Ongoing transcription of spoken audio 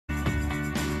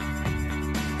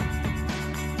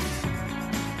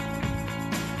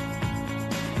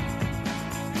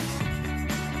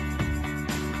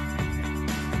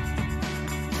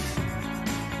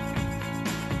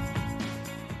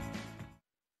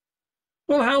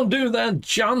Well, how do there,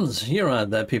 Johns? You're right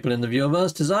there, people in the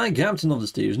viewerverse. 'Tis I, Captain of the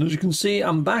Steves, and as you can see,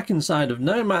 I'm back inside of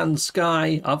No Man's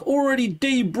Sky. I've already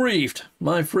debriefed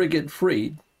my frigate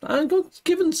fleet. I got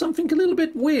given something a little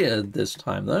bit weird this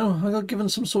time, though. I got given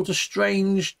some sort of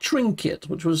strange trinket,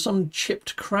 which was some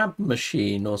chipped crab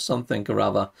machine or something or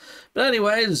other. But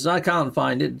anyways, I can't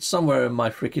find it. It's somewhere in my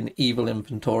freaking evil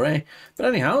inventory. But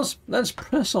anyhows, let's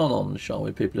press on, shall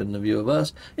we, people in the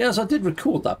viewerverse? Yes, I did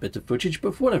record that bit of footage,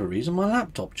 but for whatever reason, my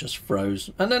laptop just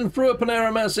froze. And then threw up an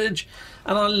error message,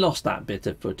 and I lost that bit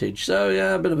of footage. So,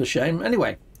 yeah, a bit of a shame.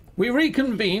 Anyway. We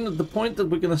reconvene at the point that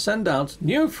we're going to send out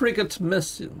new frigate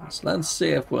missions. Let's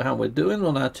see how we're doing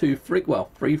on our three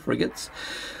frigates.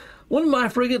 One of my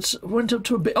frigates went up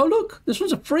to a bit. Oh, look, this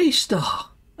one's a 3-star.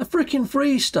 A freaking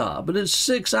 3-star, but it's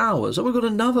 6 hours. And we've got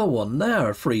another one there,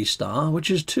 a 3-star, which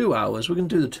is 2 hours. We can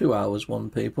do the 2 hours one,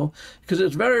 people, because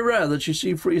it's very rare that you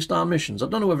see 3-star missions. I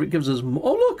don't know whether it gives us more.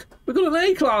 Oh, look, we've got an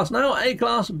A-class now.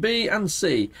 A-class, B, and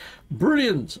C.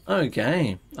 Brilliant.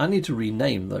 Okay, I need to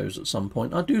rename those at some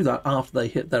point. I'll do that after they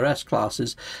hit their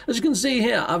S-classes. As you can see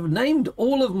here, I've named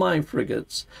all of my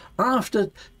frigates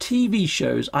after TV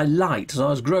shows I liked as I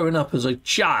was growing up as a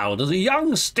child, as a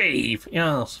young Steve.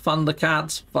 Yes,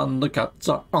 Thundercats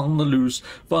are on the loose,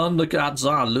 Thundercats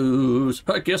are loose.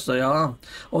 Heck, yes they are.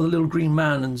 Or the Little Green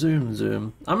Man and Zoom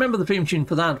Zoom. I remember the theme tune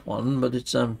for that one, but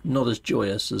it's not as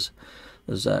joyous as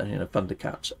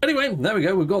Thundercats. Anyway, there we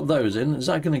go. We've got those in. Is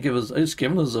that going to give us? It's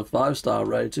given us a 5-star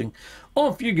rating.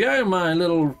 Off you go, my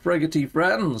little frigatey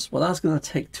friends. Well, that's going to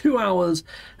take 2 hours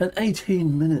and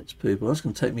 18 minutes, people. That's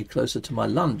going to take me closer to my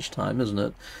lunch time, isn't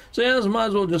it? So yeah, I might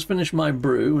as well just finish my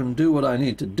brew and do what I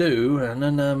need to do, and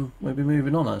then we'll be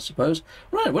moving on, I suppose.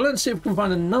 Right. Well, let's see if we can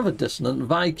find another dissonant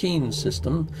Vy'Keen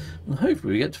system, and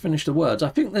hopefully we get to finish the words. I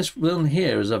think this one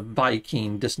here is a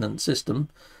Vy'Keen dissonant system.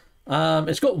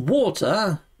 It's got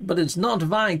water, but it's not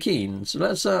Vy'Keen. So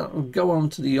let's go on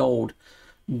to the old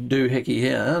doohickey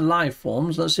here. Life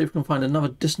forms. Let's see if we can find another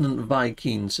dissonant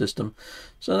Vy'Keen system.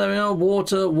 So there we are.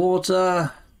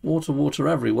 Water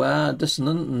everywhere.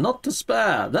 Dissonant, not to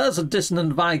spare. There's a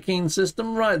dissonant Vy'Keen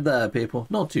system right there, people.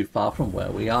 Not too far from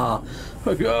where we are.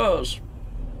 Yes.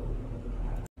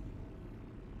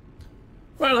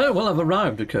 Well, I've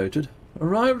arrived, Decoded.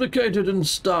 Arrived located in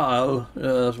style.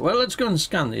 Well, let's go and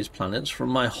scan these planets from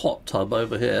my hot tub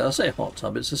over here. I say hot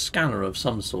tub, it's a scanner of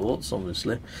some sorts,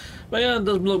 obviously. But yeah, it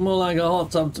does look more like a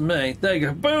hot tub to me. There you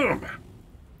go. Boom!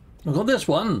 I've got this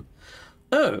one.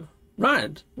 Oh,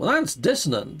 right. Well, that's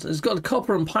dissonant. It's got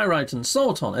copper and pyrite and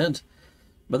salt on it.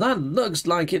 But that looks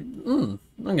like it...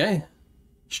 okay.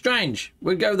 Strange.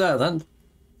 We'll go there then.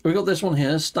 We got this one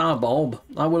here, Star Bulb.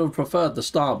 I would have preferred the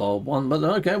Star Bulb one, but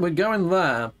okay, we're going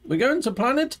there. We're going to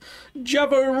planet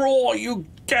Javaraw,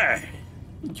 UK.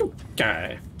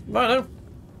 Right,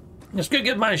 let's go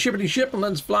get my shippity ship and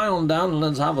let's fly on down and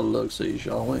let's have a look, see,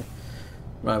 shall we?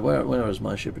 Right, where is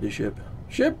my shippity ship?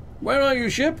 Ship? Where are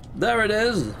you, ship? There it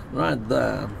is, right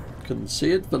there. Couldn't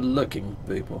see it for looking,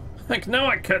 people. Heck no,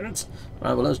 I couldn't.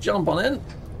 Right, well, let's jump on in.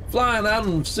 Flying out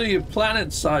and see your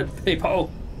planet side,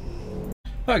 people.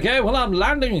 Okay, well, I'm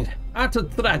landing at a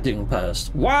trading post.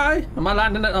 Why am I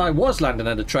landing at... I was landing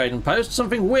at a trading post.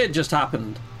 Something weird just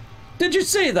happened. Did you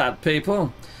see that,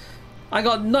 people? I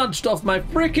got nudged off my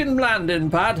freaking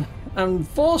landing pad and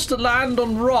forced to land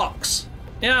on rocks.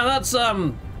 Yeah, that's,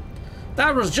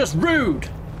 that was just rude.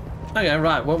 Okay,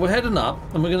 right, well, we're heading up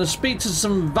and we're going to speak to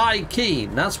some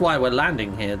Vy'Keen. That's why we're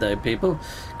landing here, though, people.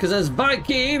 Because there's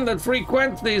Vy'Keen that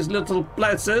frequent these little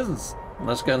places.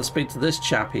 Let's go and speak to this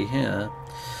chappie here.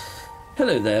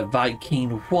 Hello there,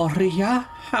 Vy'Keen warrior.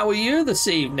 How are you this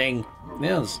evening?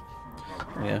 Yes.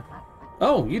 Yeah.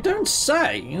 Oh, you don't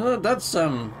say. You know, that's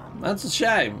a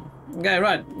shame. Okay,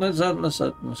 right. Let's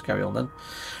carry on then.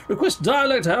 Request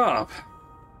dialect up.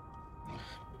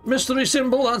 Mystery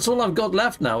symbol. That's all I've got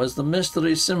left now is the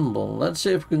mystery symbol. Let's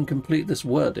see if we can complete this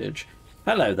wordage.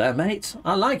 Hello there, mate.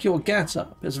 I like your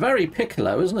get-up. It's very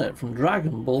Piccolo, isn't it? From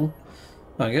Dragon Ball,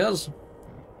 I guess.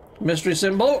 Mystery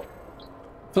symbol.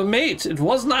 For meet. It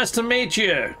was nice to meet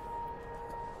you.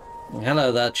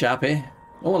 Hello there, chappie.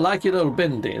 Oh, I like your little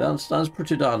bindi. That's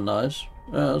pretty darn nice.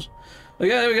 Yes. Okay,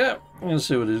 there we go. Let's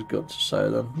see what he's got to say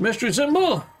then. Mystery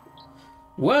symbol.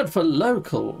 Word for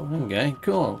local. Okay,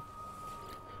 cool.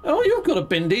 Oh, you've got a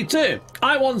bindi too.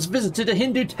 I once visited a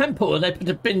Hindu temple and they put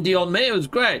a bindi on me. It was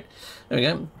great. There we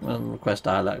go. Request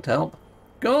dialect help.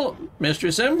 Cool.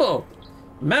 Mystery symbol.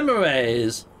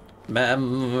 Memories.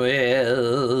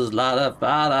 Memories, la da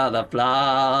fa da da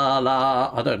blah la.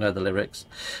 I don't know the lyrics.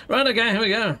 Right, okay, here we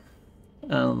go.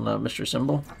 And mystery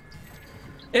symbol.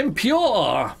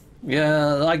 Impure.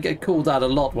 Yeah, I get called that a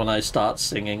lot when I start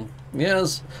singing.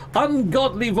 Yes,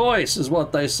 ungodly voice is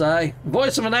what they say.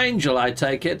 Voice of an angel, I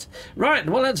take it. Right,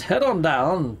 well, let's head on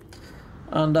down.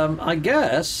 And I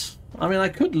guess, I mean, I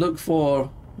could look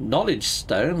for knowledge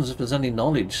stones, if there's any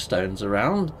knowledge stones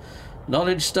around.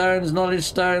 Knowledge stones,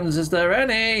 is there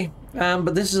any?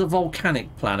 But this is a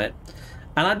volcanic planet.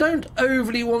 And I don't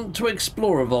overly want to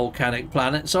explore a volcanic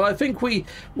planet, so I think we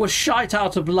were shite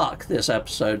out of luck this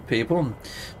episode, people.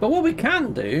 But what we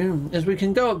can do is we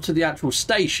can go up to the actual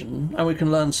station and we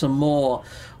can learn some more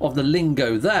of the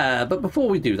lingo there. But before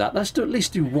we do that, let's at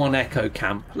least do one echo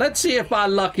camp. Let's see if our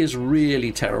luck is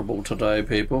really terrible today,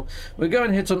 people. We're going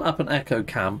to hit on up an echo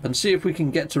camp and see if we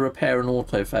can get to repair an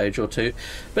autophage or two.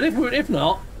 But if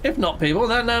not, people,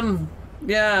 then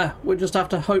yeah, we'll just have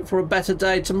to hope for a better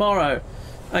day tomorrow.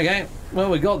 Okay, well,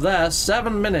 we got there.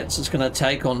 7 minutes it's going to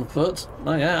take on foot.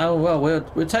 Oh, yeah, oh, well,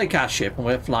 we'll take our ship and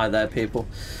we'll fly there, people.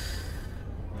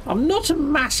 I'm not a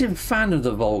massive fan of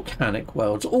the volcanic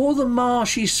worlds or the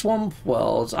marshy swamp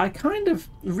worlds. I kind of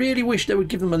really wish they would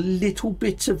give them a little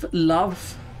bit of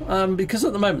love. Because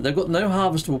at the moment they've got no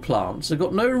harvestable plants. They've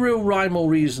got no real rhyme or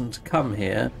reason to come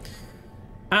here.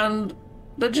 And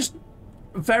they're just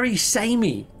very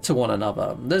samey to one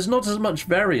another. There's not as much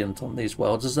variant on these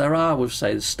worlds as there are with,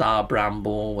 say, the Star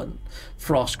Bramble and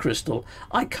Frost Crystal.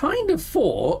 I kind of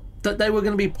thought that they were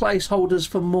going to be placeholders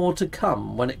for more to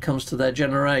come when it comes to their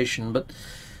generation, but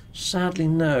sadly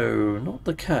no, not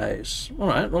the case.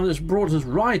 Alright, well, this brought us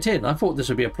right in. I thought this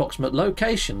would be approximate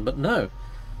location, but no.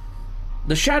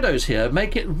 The shadows here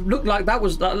make it look like I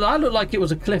look like it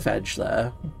was a cliff edge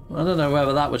there. I don't know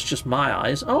whether that was just my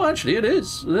eyes. Oh, actually it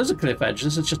is. There's a cliff edge.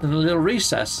 This is just in a little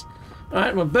recess.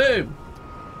 Alright, well, boom.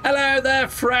 Hello there,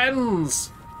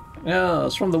 friends.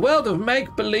 Yes, from the world of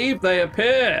make-believe they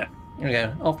appear.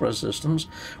 Okay, offer assistance.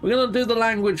 We're going to do the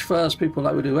language first, people,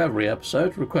 like we do every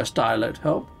episode. Request dialect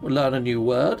help. We'll learn a new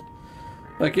word.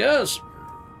 Like, yes.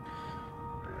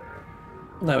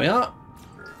 There we are.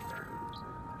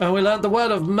 And we learned the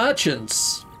word of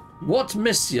merchants. What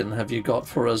mission have you got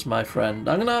for us, my friend?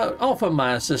 I'm going to offer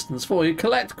my assistance for you.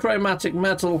 Collect chromatic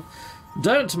metal.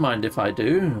 Don't mind if I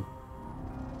do.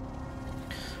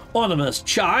 Ornaments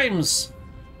chimes.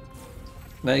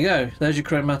 There you go. There's your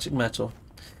chromatic metal.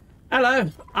 Hello.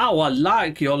 Oh, I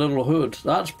like your little hood.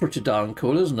 That's pretty darn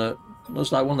cool, isn't it?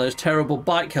 Looks like one of those terrible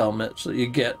bike helmets that you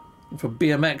get for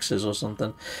BMXs or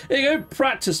something. Here you go.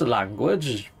 Practice a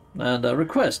language. And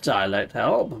request dialect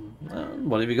help.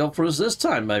 What have you got for us this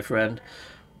time, my friend?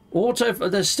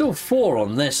 There's still 4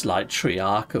 on this, like, tree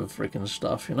arc of freaking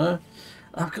stuff, you know?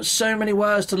 I've got so many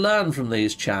words to learn from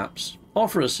these chaps.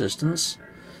 Offer assistance.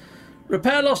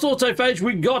 Repair lost autophage.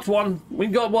 We got one. We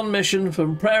got one mission for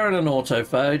repairing an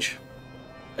autophage.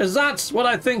 Is that what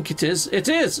I think it is? It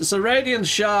is. It's a radiant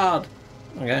shard.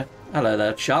 Okay. Hello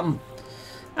there, chum.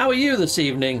 How are you this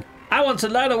evening? I want to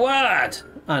learn a word.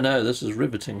 I know, this is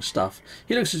riveting stuff.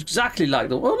 He looks exactly like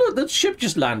the... Oh, look, the ship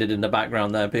just landed in the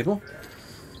background there, people.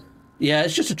 Yeah,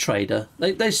 it's just a trader.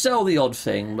 They sell the odd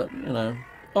thing, but, you know.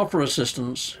 Offer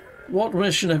assistance. What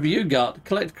mission have you got?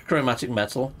 Collect chromatic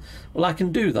metal. Well, I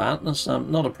can do that. That's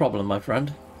not a problem, my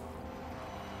friend.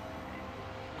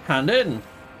 Hand in.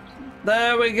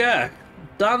 There we go.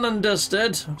 Done and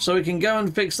dusted. So we can go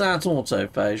and fix that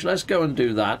autophage. Let's go and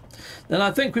do that. Then I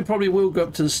think we probably will go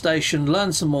up to the station,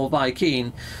 learn some more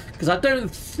Vy'Keen, because I don't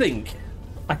think,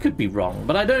 I could be wrong,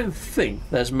 but I don't think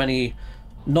there's many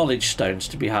knowledge stones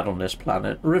to be had on this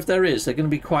planet. Or if there is, they're going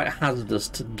to be quite hazardous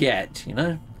to get, you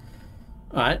know?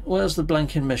 Alright, where's the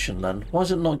blanking mission then? Why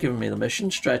is it not giving me the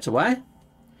mission straight away?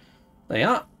 There you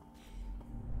are.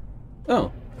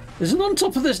 Oh, is it on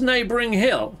top of this neighbouring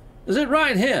hill? Is it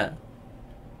right here?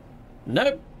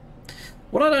 Nope.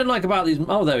 What I don't like about these...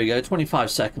 Oh, there we go. 25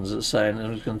 seconds it's saying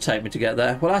it's going to take me to get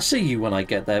there. Well, I'll see you when I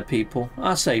get there, people.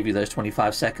 I'll save you those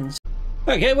 25 seconds.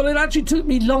 Okay, well, it actually took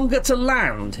me longer to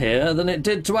land here than it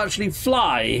did to actually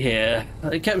fly here.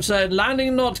 It kept saying,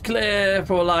 landing not clear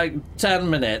for like 10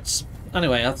 minutes.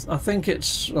 Anyway, I think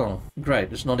it's... Oh,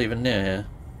 great. It's not even near here.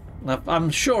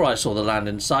 I'm sure I saw the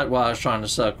landing site while I was trying to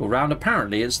circle round.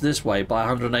 Apparently, it's this way by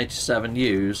 187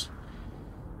 U's.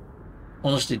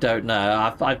 Honestly don't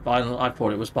know. I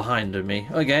thought it was behind me.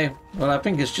 Okay, well I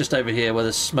think it's just over here where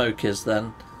the smoke is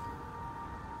then.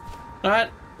 Alright,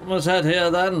 let's head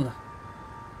here then.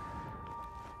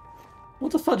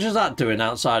 What the fudge is that doing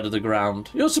outside of the ground?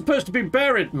 You're supposed to be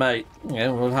buried, mate. Yeah,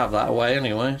 we'll have that away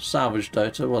anyway. Salvage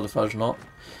data, what the fudge not.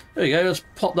 There you go, let's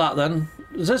pop that then.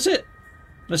 Is this it?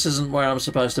 This isn't where I'm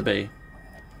supposed to be.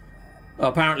 Well,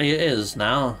 apparently it is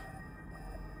now.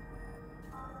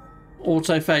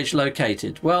 Autophage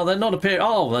located. Well, they're not appearing.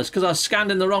 Oh, that's because I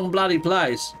scanned in the wrong bloody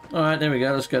place. Alright, there we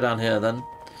go. Let's go down here then.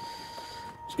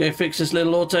 Let's go fix this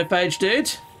little autophage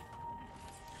dude.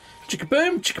 Chicka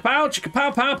boom, chicka pow, chicka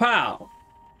pow, pow, pow.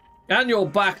 And you're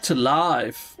back to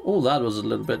life. Oh, that was a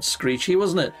little bit screechy,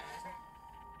 wasn't it?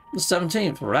 The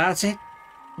 17th, right?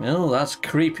 Oh, that's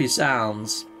creepy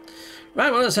sounds.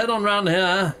 Right, well, let's head on round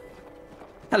here.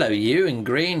 Hello, you in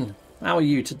green. How are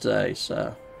you today,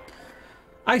 sir?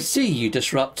 I see you,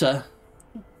 Disruptor.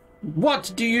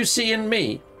 What do you see in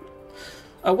me?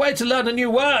 A way to learn a new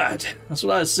word. That's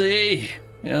what I see.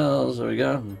 Yes, there we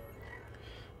go.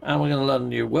 And we're going to learn a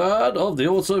new word of the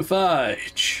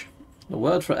Autophage. The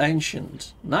word for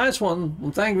ancient. Nice one.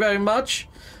 Well, thank you very much.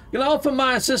 I'm going to offer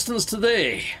my assistance to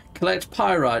thee. Collect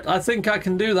pyrite. I think I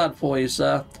can do that for you,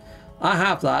 sir. I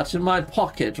have that in my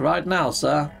pocket right now,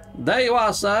 sir. There you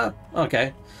are, sir.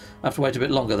 Okay. I have to wait a bit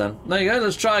longer then. There you go.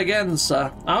 Let's try again,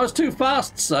 sir. I was too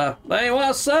fast, sir. There you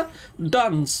are, sir.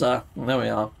 Done, sir. There we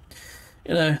are.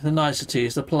 You know, the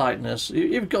niceties, the politeness.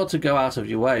 You've got to go out of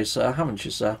your way, sir, haven't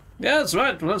you, sir? Yeah, that's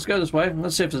right. Well, let's go this way.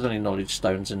 Let's see if there's any knowledge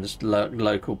stones in this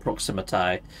local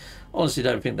proximity. Honestly,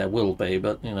 don't think there will be,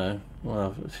 but, you know,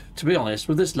 well, to be honest,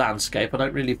 with this landscape, I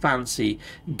don't really fancy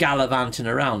gallivanting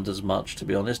around as much, to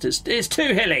be honest. It's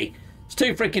too hilly. It's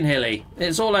too freaking hilly.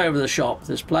 It's all over the shop,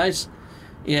 this place.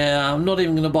 Yeah, I'm not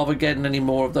even going to bother getting any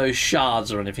more of those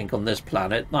shards or anything on this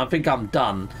planet. I think I'm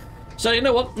done. So, you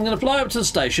know what? I'm going to fly up to the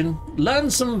station,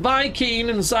 learn some Vy'Keen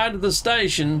inside of the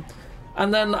station,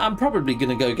 and then I'm probably going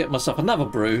to go get myself another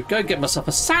brew, go get myself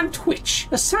a sandwich.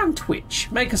 A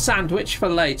sandwich. Make a sandwich for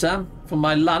later, for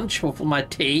my lunch or for my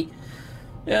tea.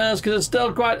 Yes, because it's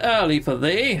still quite early for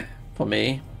thee, for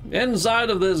me.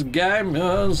 Inside of this game,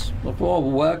 yes, before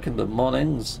work in the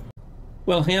mornings.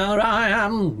 Well, here I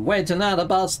am, waiting at a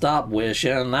bus stop,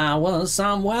 wishing I was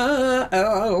somewhere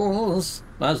else.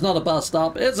 That's not a bus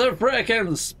stop, it's a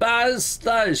frickin' space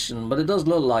station. But it does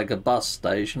look like a bus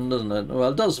station, doesn't it?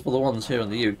 Well, it does for the ones here in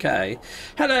the UK.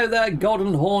 Hello there,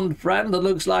 golden-horned friend that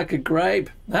looks like a grape.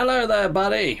 Hello there,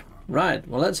 buddy. Right,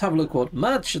 well, let's have a look what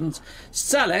merchants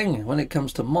selling when it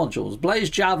comes to modules. Blaze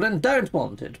Javelin, don't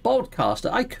want it.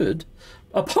 Boltcaster, I could.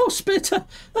 A pulse spitter,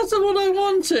 that's the one I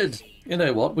wanted. You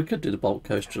know what, we could do the bolt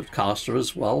caster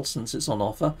as well, since it's on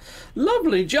offer.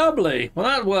 Lovely jubbly. Well,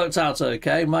 that worked out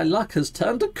okay. My luck has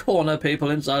turned a corner,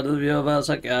 people inside of the viewerverse,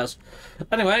 I guess.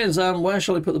 Anyways, where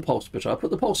shall I put the pulse spitter? I'll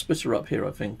put the pulse spitter up here,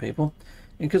 I think, people.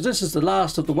 Because this is the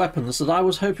last of the weapons that I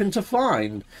was hoping to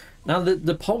find. Now,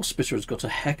 the pulse spitter has got a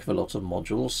heck of a lot of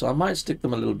modules, so I might stick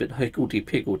them a little bit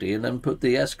higgledy-piggledy and then put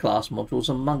the S-class modules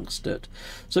amongst it.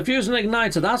 So fuse and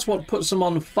igniter, that's what puts them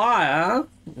on fire.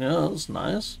 Yeah, that's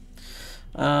nice.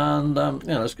 And,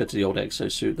 yeah, let's go to the old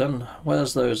exosuit then.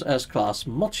 Where's those S-class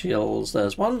modules?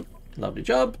 There's one. Lovely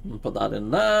job. And put that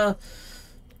in there.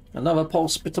 Another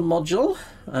pulse spitter module.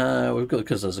 We've got,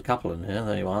 because there's a couple in here.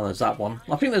 There you are. There's that one.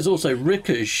 I think there's also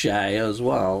ricochet as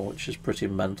well, which is pretty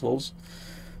mentals.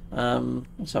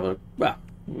 Let's have a... Well,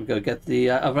 we'll go get the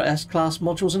other S-class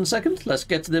modules in a second. Let's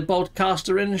get to the bolt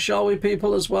caster in, shall we,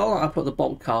 people, as well? I'll put the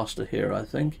bolt caster here, I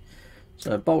think.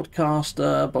 So, bolt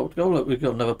caster, bolt... Oh, look, we've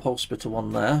got another pulse spitter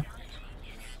one there.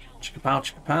 Chicka pow,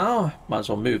 chicka pow. Might as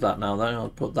well move that now, though. I'll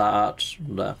put that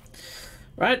there.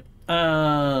 Right.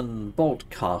 And bolt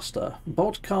caster.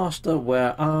 Bolt caster,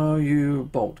 where are you,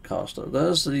 bolt caster?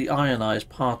 There's the ionized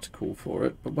particle for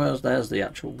it, but there's the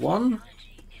actual one.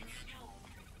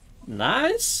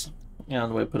 Nice.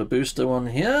 And we'll put a booster one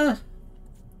here.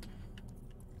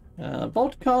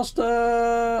 Bolt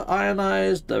caster,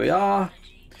 ionized, there we are.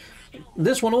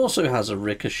 This one also has a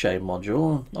ricochet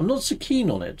module. I'm not so keen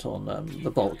on it on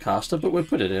the bolt caster, but we'll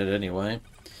put it in anyway.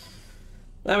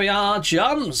 There we are,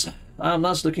 chums.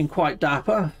 That's looking quite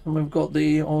dapper. And we've got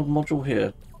the old module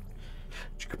here.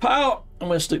 Pow! And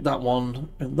we'll stick that one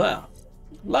in there.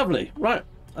 Lovely. Right.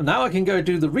 And now I can go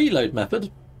do the reload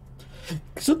method.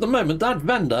 Because at the moment, that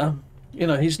vendor, you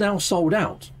know, he's now sold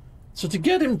out. So to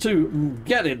get him to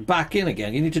get it back in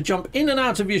again, you need to jump in and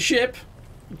out of your ship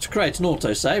to create an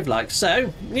autosave, like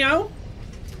so. Meow.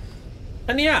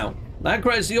 And meow. That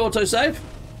creates the autosave.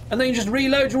 And then you just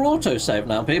reload your autosave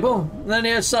now, people. And then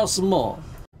you sell some more.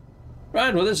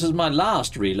 Right, well, this is my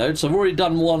last reload, so I've already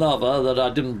done one other that I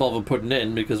didn't bother putting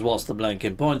in, because what's the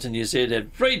blanking point? And you see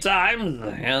it 3 times.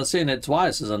 Yeah, seeing it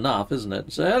twice is enough, isn't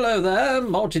it? So hello there,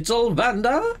 multi-tool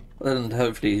vendor. And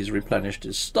hopefully he's replenished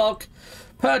his stock.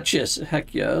 Purchase,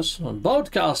 heck yes.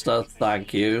 Boltcaster,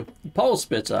 thank you. Pole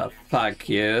spitter, thank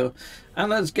you. And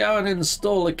let's go and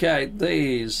installicate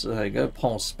these. There you go,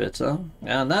 pulse spitter.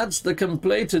 And that's the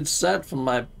completed set for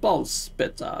my pulse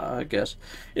spitter, I guess.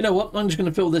 You know what? I'm just going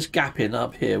to fill this gap in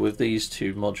up here with these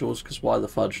two modules, because why the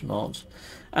fudge not?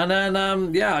 And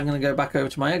then, yeah, I'm going to go back over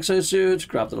to my exosuit,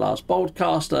 grab the last bolt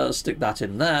caster, stick that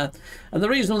in there. And the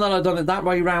reason that I've done it that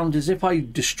way round is if I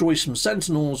destroy some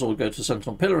sentinels or go to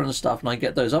sentinel pillar and stuff and I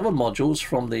get those other modules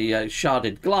from the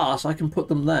sharded glass, I can put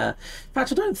them there. In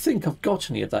fact, I don't think I've got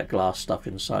any of that glass stuff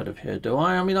inside of here, do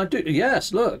I? I mean, I do.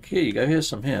 Yes, look, here you go. Here's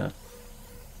some here.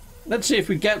 Let's see if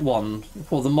we get one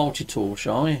for the multi-tool,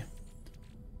 shall we?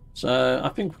 So, I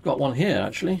think we've got one here,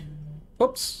 actually.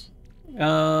 Oops.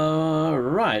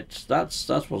 Right,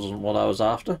 that wasn't what I was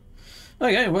after.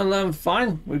 Okay, well,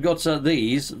 fine. We've got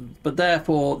these, but they're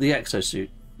for the exosuit.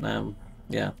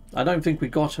 Yeah, I don't think we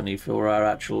got any for our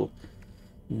actual...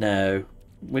 No,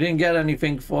 we didn't get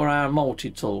anything for our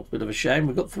multi-tool. Bit of a shame.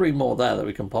 We've got 3 more there that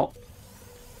we can pop.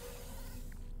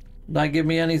 Did that give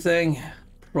me anything?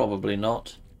 Probably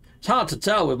not. It's hard to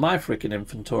tell with my freaking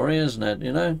inventory, isn't it,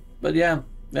 you know? But yeah,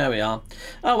 there we are.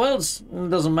 Oh, well, it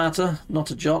doesn't matter.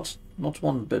 Not a jot. Not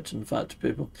one bit, in fact,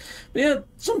 people. But yeah,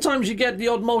 sometimes you get the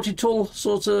odd multi-tool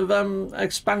sort of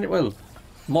expanded, well,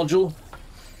 module.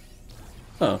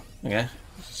 Oh, okay.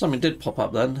 Something did pop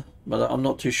up then, but I'm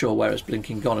not too sure where it's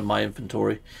blinking gone in my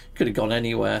inventory. Could have gone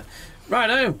anywhere.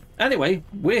 Righto. Anyway,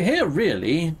 we're here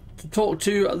really to talk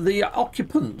to the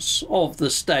occupants of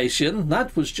the station.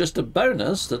 That was just a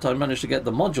bonus that I managed to get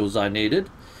the modules I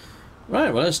needed.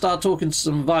 Right, well, let's start talking to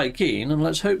some Vy'Keen, and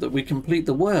let's hope that we complete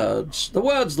the words. The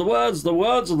words of the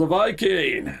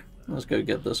Vy'Keen. Let's go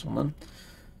get this one, then.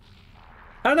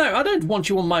 Oh, no, I don't want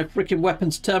you on my freaking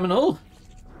weapons terminal.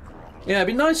 Yeah, it'd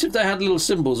be nice if they had little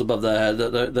symbols above their head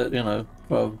that you know,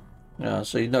 well, yeah,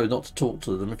 so you know not to talk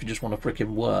to them if you just want a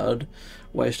freaking word.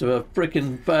 Waste of a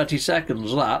freaking 30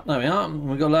 seconds, that. There we are.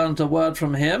 We've got to learn a word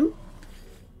from him.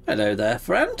 Hello there,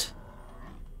 friend.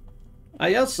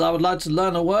 Yes, I would like to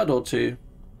learn a word or two.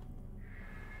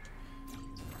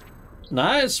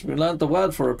 Nice, we learned the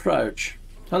word for approach.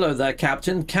 Hello there,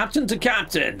 Captain. Captain to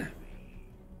Captain.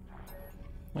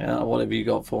 Yeah, what have you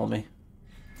got for me?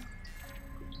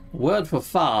 Word for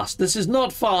fast. This is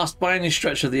not fast by any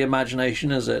stretch of the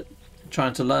imagination, is it?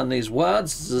 Trying to learn these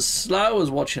words is as slow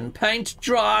as watching paint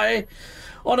dry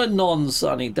on a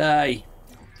non-sunny day.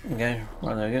 Okay,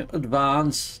 right there we go.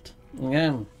 Advanced.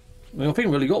 Again. I think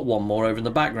we've really got one more over in the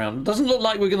background. It doesn't look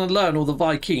like we're going to learn all the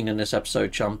Vy'Keen in this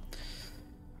episode, chum.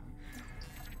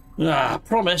 Ah,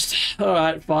 promised.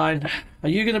 Alright, fine. Are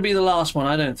you going to be the last one?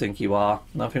 I don't think you are.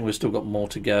 I think we've still got more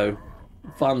to go.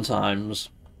 Fun times.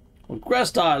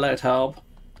 Request dialect help.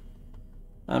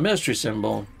 A mystery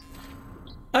symbol.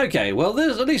 Okay, well,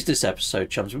 there's at least this episode,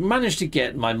 chums. We managed to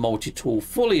get my multi-tool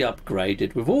fully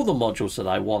upgraded with all the modules that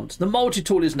I want. The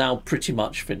multi-tool is now pretty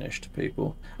much finished,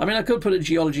 people. I mean, I could put a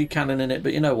geology cannon in it,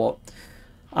 but you know what?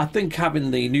 I think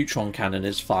having the neutron cannon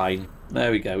is fine.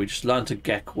 There we go. We just learned a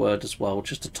Gek word as well,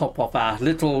 just to top off our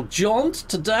little jaunt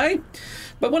today.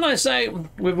 But when I say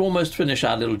we've almost finished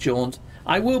our little jaunt,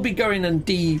 I will be going and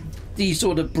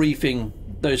sort of briefing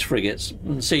those frigates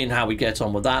and seeing how we get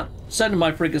on with that. Sending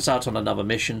my frigates out on another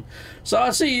mission. So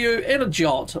I'll see you in a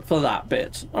jot for that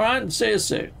bit. Alright, see you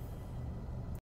soon.